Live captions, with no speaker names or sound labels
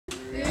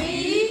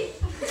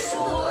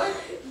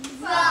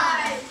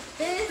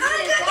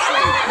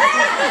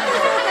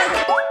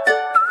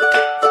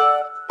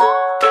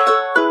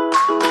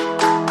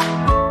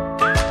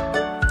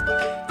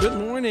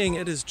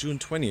June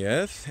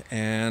 20th,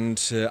 and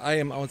I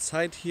am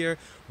outside here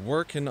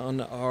working on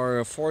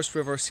our Forest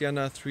River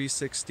Sienna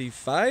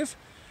 365,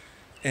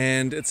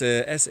 and it's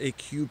a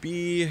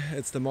SAQB.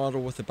 It's the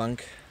model with the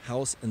bunk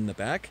house in the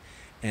back,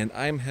 and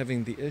I'm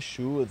having the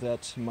issue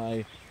that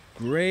my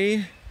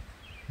gray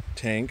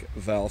tank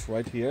valve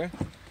right here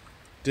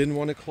didn't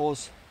want to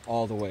close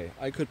all the way.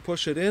 I could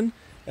push it in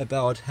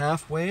about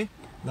halfway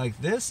like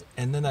this,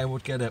 and then I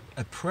would get a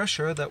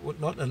pressure that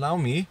would not allow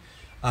me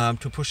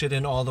to push it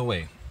in all the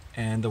way,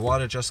 and the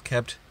water just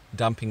kept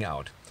dumping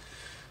out.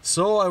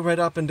 So I read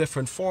up in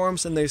different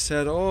forums, and they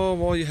said, oh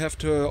well, you have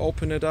to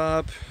open it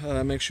up,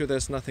 make sure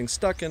there's nothing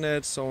stuck in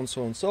it, so and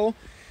so and so.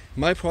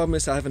 My problem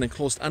is I have an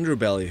enclosed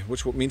underbelly,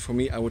 which would mean for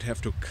me I would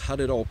have to cut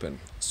it open.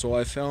 So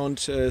I found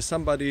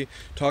somebody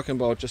talking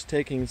about just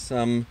taking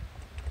some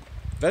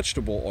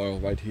vegetable oil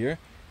right here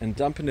and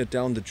dumping it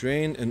down the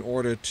drain in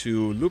order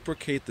to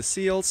lubricate the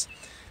seals,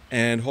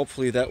 and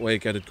hopefully that way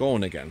get it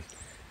going again.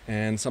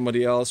 And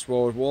somebody else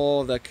wrote,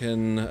 well, that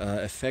can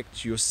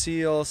affect your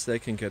seals, they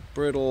can get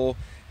brittle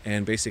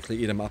and basically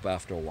eat them up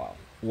after a while.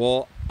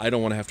 Well, I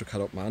don't want to have to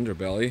cut up my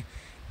underbelly,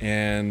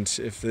 and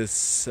if this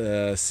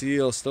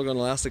seal is still going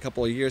to last a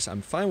couple of years,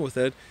 I'm fine with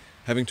it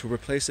having to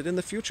replace it in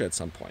the future at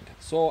some point.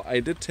 So I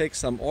did take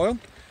some oil,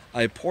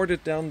 I poured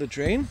it down the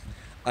drain,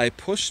 I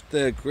pushed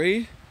the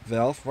gray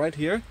valve right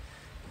here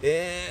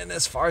in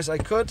as far as I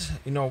could,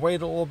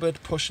 wait a little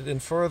bit, push it in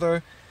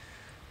further,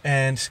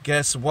 and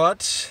guess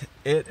what?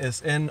 It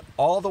is in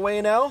all the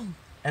way now,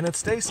 and it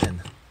stays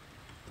in.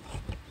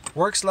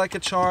 Works like a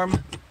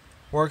charm,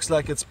 works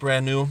like it's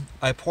brand new.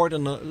 I poured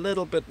in a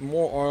little bit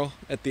more oil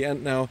at the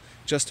end now,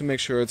 just to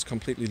make sure it's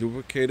completely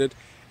lubricated,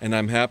 and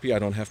I'm happy I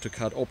don't have to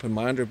cut open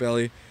my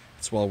underbelly.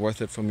 It's well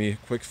worth it for me,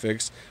 quick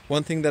fix.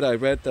 One thing that I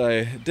read that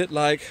I did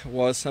like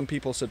was some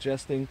people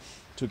suggesting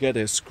to get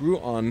a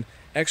screw-on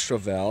extra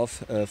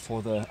valve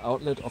for the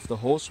outlet of the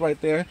hose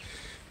right there,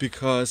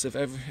 because if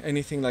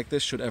anything like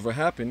this should ever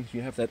happen,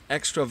 you have that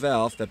extra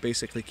valve that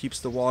basically keeps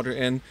the water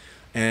in,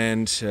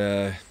 and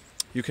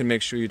you can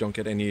make sure you don't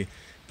get any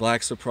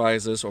black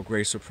surprises or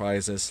gray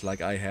surprises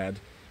like I had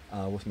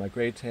with my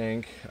gray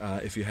tank,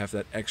 if you have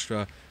that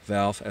extra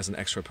valve as an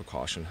extra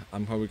precaution.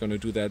 I'm probably going to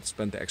do that,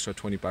 spend the extra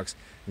 20 bucks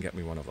and get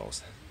me one of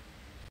those.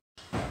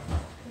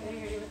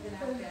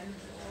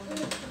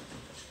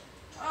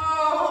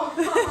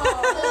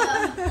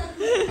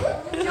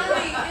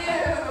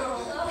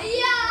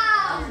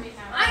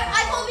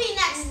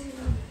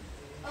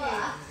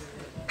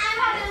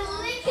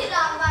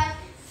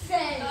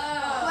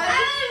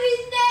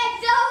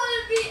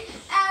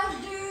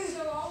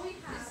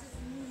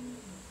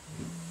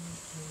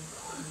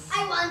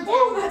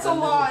 That's a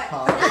lot.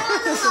 That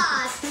was a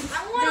lot. I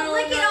want to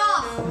lick it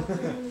off.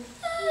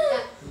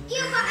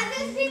 Ew, but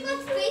other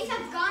people's face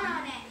have gone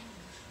on it.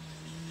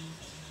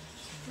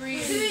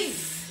 Breathe.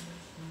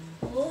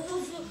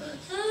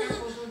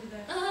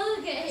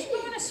 Okay. Just go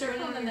in a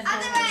circle and then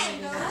Other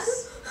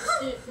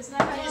way. Isn't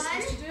that how you're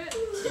supposed to do it? 2,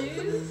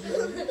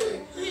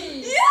 3.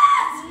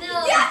 Yes! No.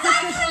 Yes,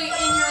 Actually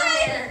in your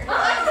hair.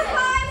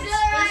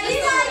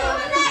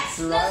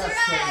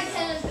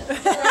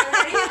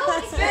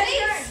 Ready?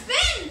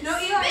 Spin! No,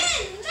 you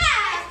spin!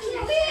 That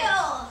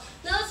wheel!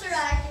 No,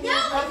 Sarai. No,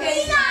 okay,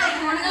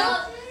 no,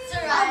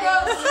 Sarai.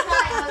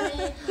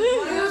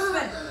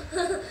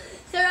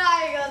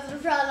 Sarai goes in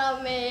front of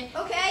me.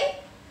 Okay.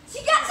 She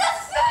got to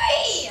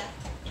 3!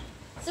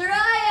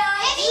 Soraya!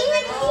 And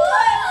even 4!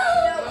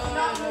 No,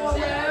 not more. 2,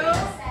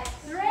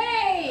 3.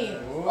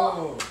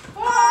 Whoa.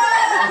 4.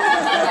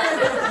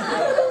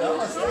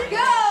 Go!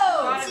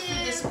 Got it for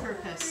this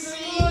purpose. 3.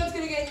 Oh, it's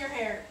gonna get in your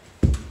hair.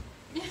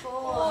 4. Oh.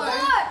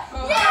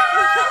 Yeah!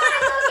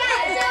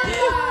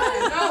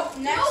 No,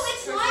 next. No,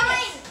 it's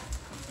mine.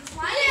 It's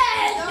mine.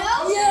 Yeah. No.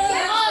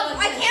 Yeah.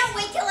 I can't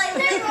wait till I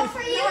roll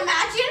for you.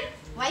 Imagine.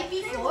 Right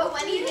before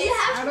when you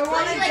have. I don't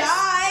want to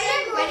die.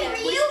 When you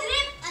twisted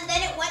it, and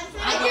then it went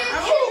through. And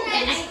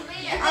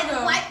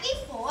then right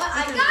before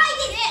I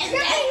guided it. And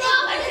then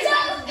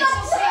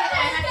It's okay.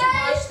 I have to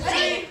wash the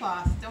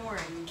tablecloth. Don't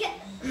worry.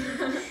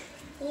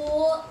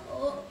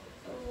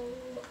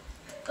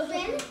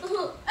 Spin.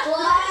 1.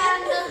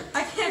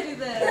 I can't do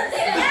this.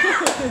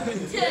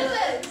 2.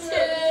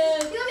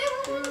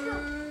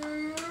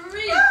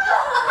 3.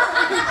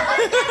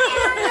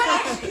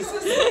 She's so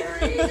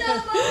scary.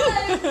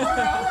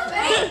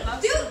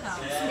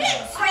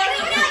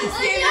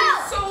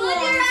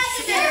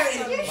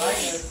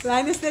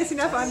 Linus, there's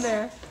enough on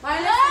there.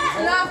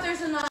 Enough,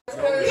 there's enough.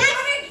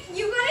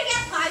 You gotta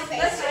get Pieface.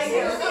 Let's try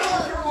here.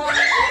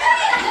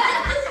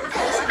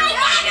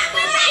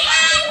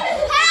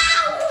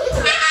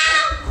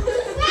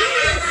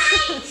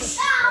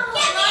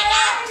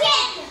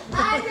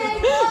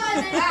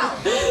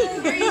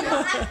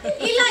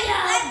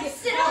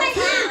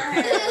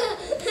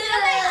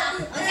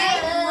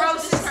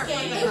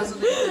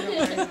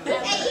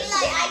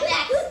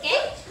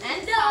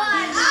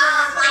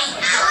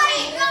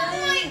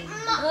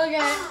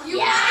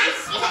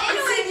 Yes!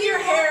 It's in your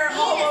hair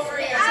all over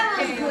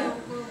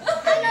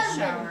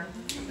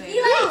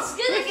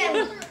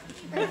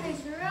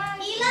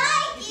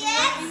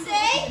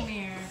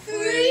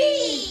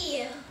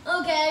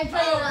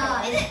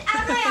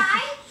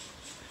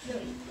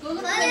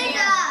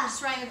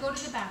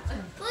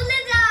bathroom.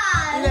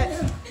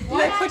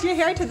 Like, put your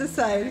hair to the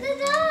side.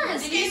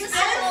 This game is so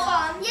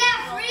fun.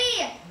 Yeah,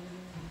 free.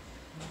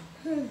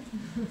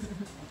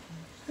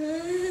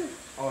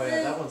 Oh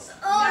yeah, that one's.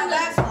 Oh,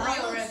 That's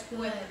real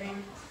whipped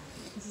cream.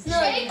 No,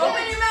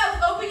 Open your mouth.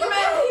 Open your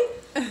mouth.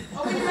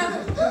 Open your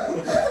mouth.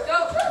 Go.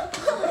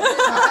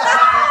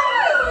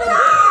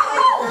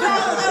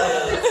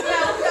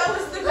 That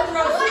was the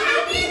gross.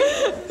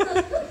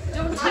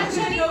 Don't touch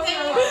anything.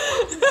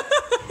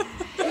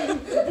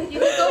 You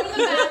can go to the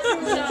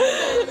bathroom,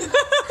 Jonathan.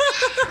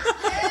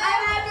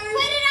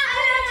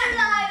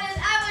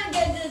 I want to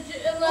get this.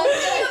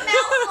 Open your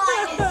mouth,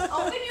 Linus.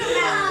 Open your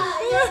mouth.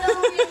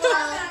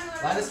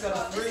 Linus got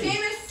a This 3.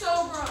 game is so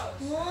gross.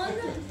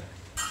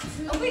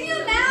 Open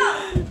your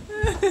mouth.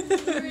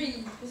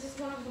 This is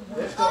one of the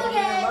worst.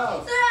 Okay.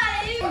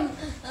 You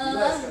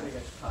guys gotta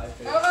get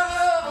Pieface. Oh.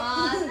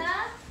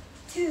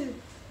 Two.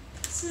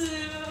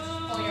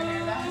 Pull your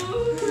hair back.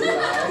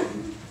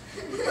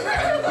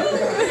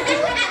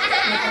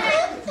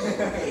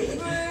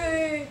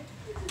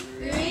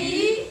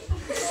 Three,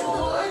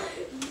 4,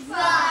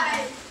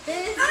 5.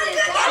 This is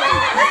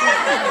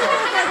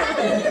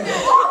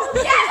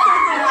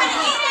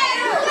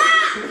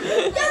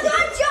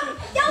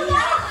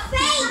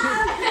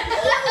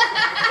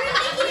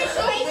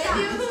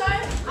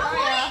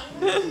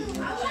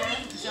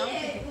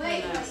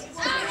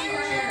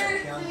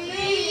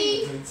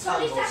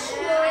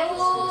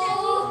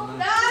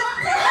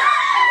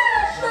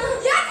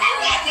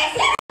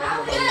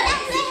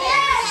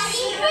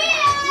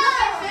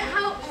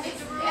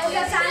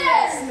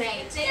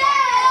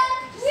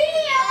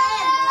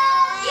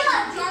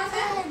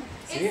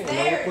See, and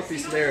then we'll put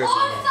these layers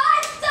on.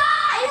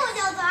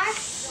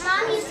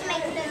 Mom used to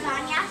make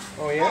lasagna.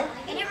 Oh yeah?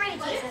 I didn't really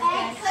taste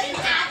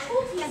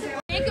it.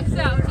 Jacob's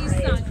out. He's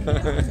done.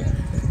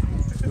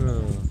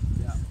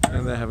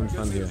 And they're having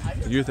fun here.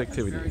 Youth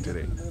activity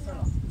today.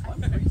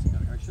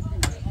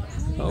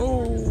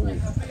 Oh,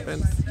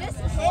 Ben.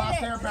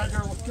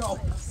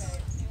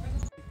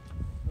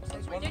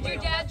 Did your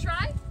dad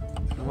try?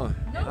 Come on.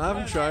 I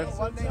haven't tried.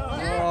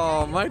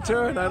 Oh, my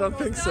turn. I don't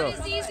think so. Not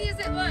as easy as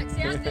it looks.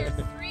 Yeah, there's